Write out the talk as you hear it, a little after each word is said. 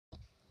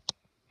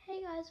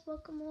Hey guys,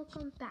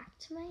 welcome back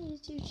to my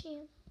YouTube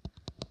channel.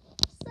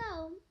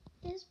 So,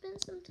 it's been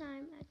some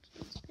time,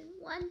 actually it's been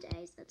one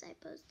day since I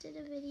posted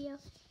a video,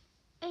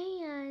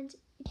 and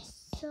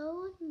it's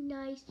so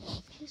nice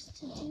just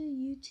to do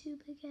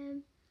YouTube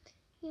again.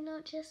 You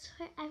know, just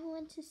for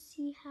everyone to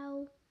see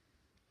how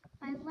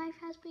my life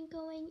has been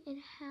going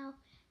and how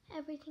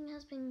everything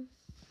has been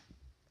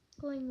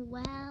going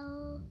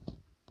well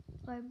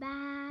or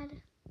bad.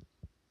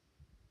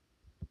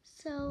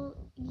 So,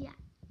 yeah.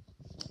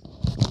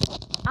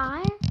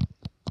 I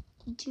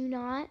do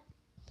not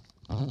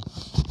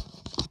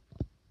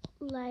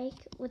like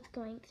what's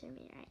going through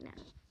me right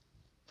now.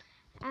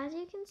 As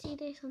you can see,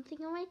 there's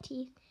something on my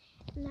teeth,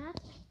 and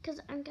that's because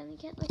I'm gonna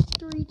get like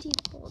 3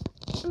 teeth pulled.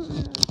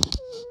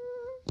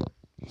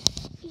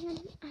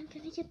 And I'm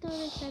gonna get them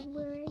in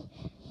February,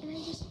 and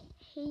I just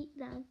hate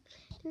them.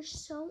 They're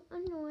so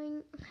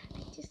annoying.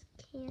 I just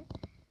can't.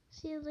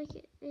 See, like,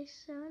 they're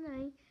so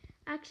annoying.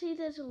 Actually,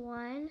 there's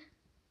one.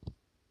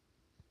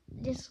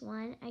 This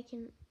one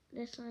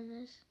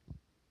is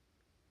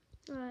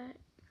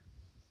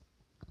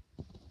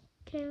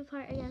came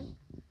apart again.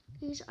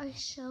 These are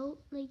so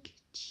like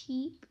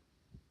cheap.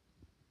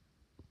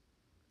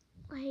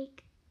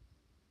 Like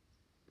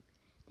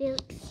they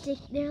like stick.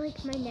 They're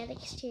like magnetic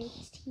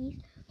teeth.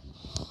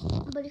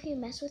 But if you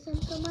mess with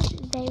them so much,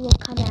 they will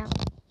come out.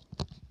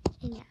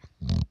 And yeah,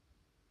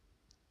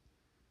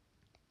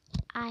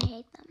 I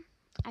hate them.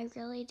 I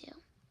really do.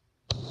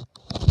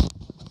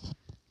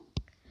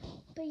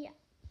 But yeah,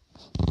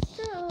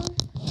 so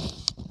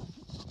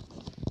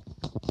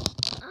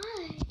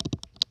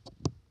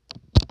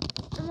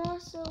I'm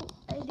also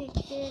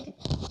addicted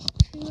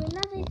to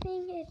another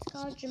thing. It's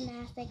called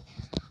gymnastics.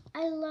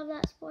 I love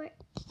that sport,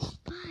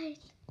 but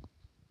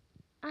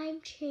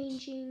I'm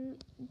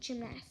changing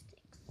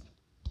gymnastics.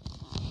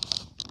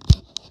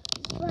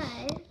 But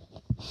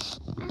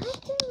I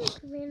like doing like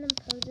random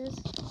poses,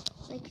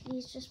 like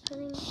these, just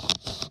putting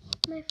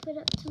my foot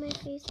up to my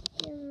face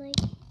and like,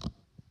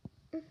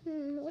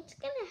 what's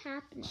gonna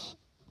happen?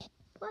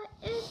 What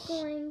is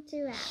going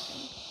to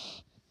happen?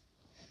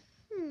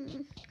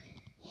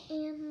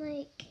 And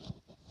like,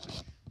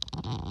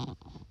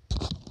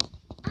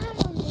 I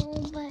don't know,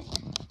 but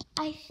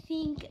I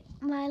think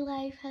my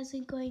life has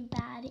been going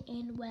bad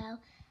and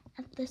well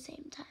at the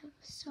same time.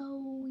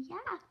 So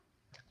yeah.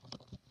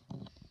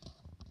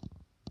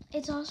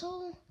 It's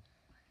also,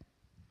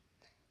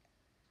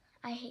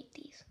 I hate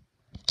these.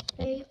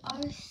 They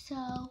are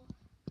so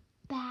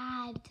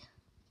bad.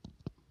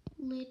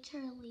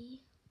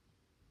 Literally.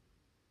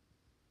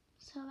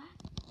 So bad.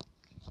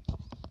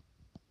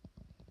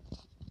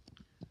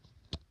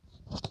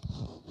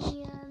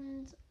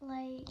 And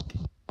like,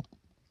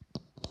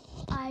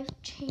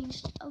 I've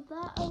changed a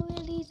lot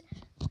over these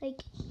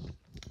like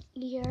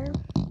year.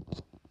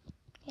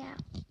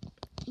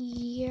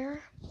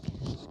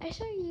 I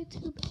started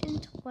YouTube in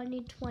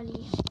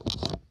 2020.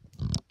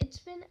 It's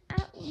been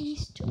at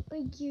least a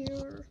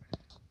year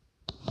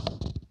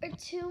or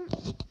two.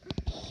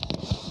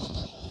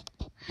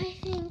 I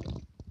think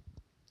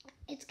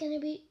it's gonna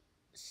be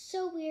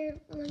so weird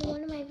when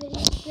one of my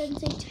videos is gonna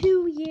say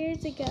 2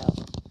 years ago.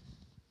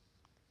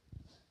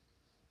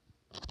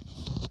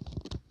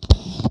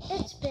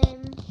 It's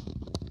been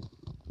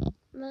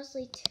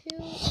mostly 2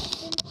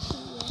 years.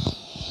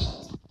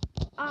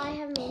 I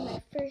have made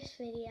my first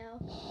video.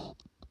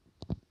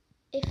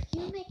 If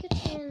you make a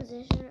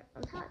transition,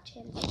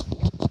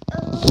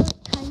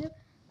 kind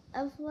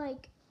of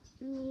like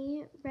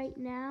me right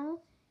now,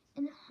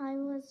 and how I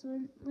was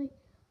when, like,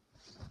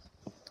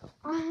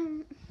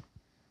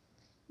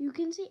 you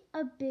can see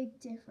a big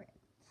difference.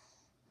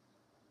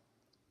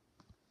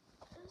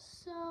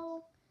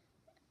 So,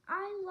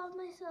 I love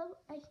myself.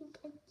 I think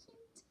I'm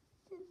cute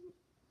and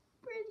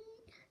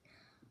pretty.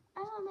 I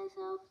love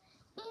myself,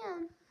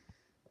 and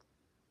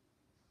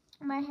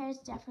my hair's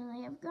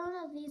definitely, I've grown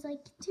up these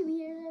like 2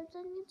 years I've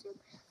done YouTube,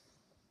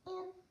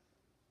 and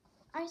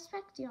I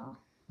respect y'all.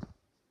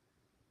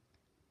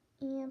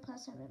 And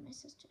plus I'm in my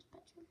sister's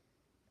bedroom.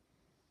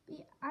 But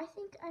yeah, I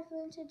think I've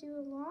learned to do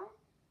a lot,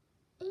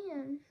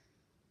 and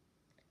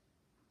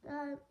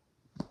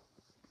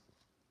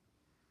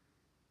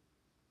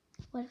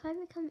what if I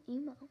become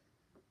emo?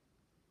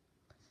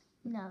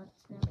 No,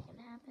 it's never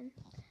gonna happen.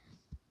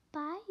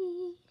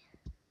 Bye.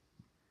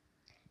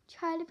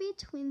 Try to be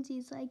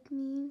twinsies like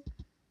me.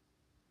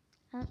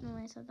 I don't know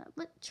why I said that,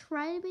 but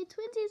try to be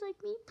twinsies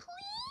like me,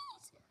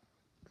 please.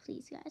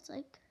 Please, guys,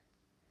 like,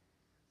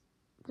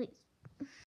 please.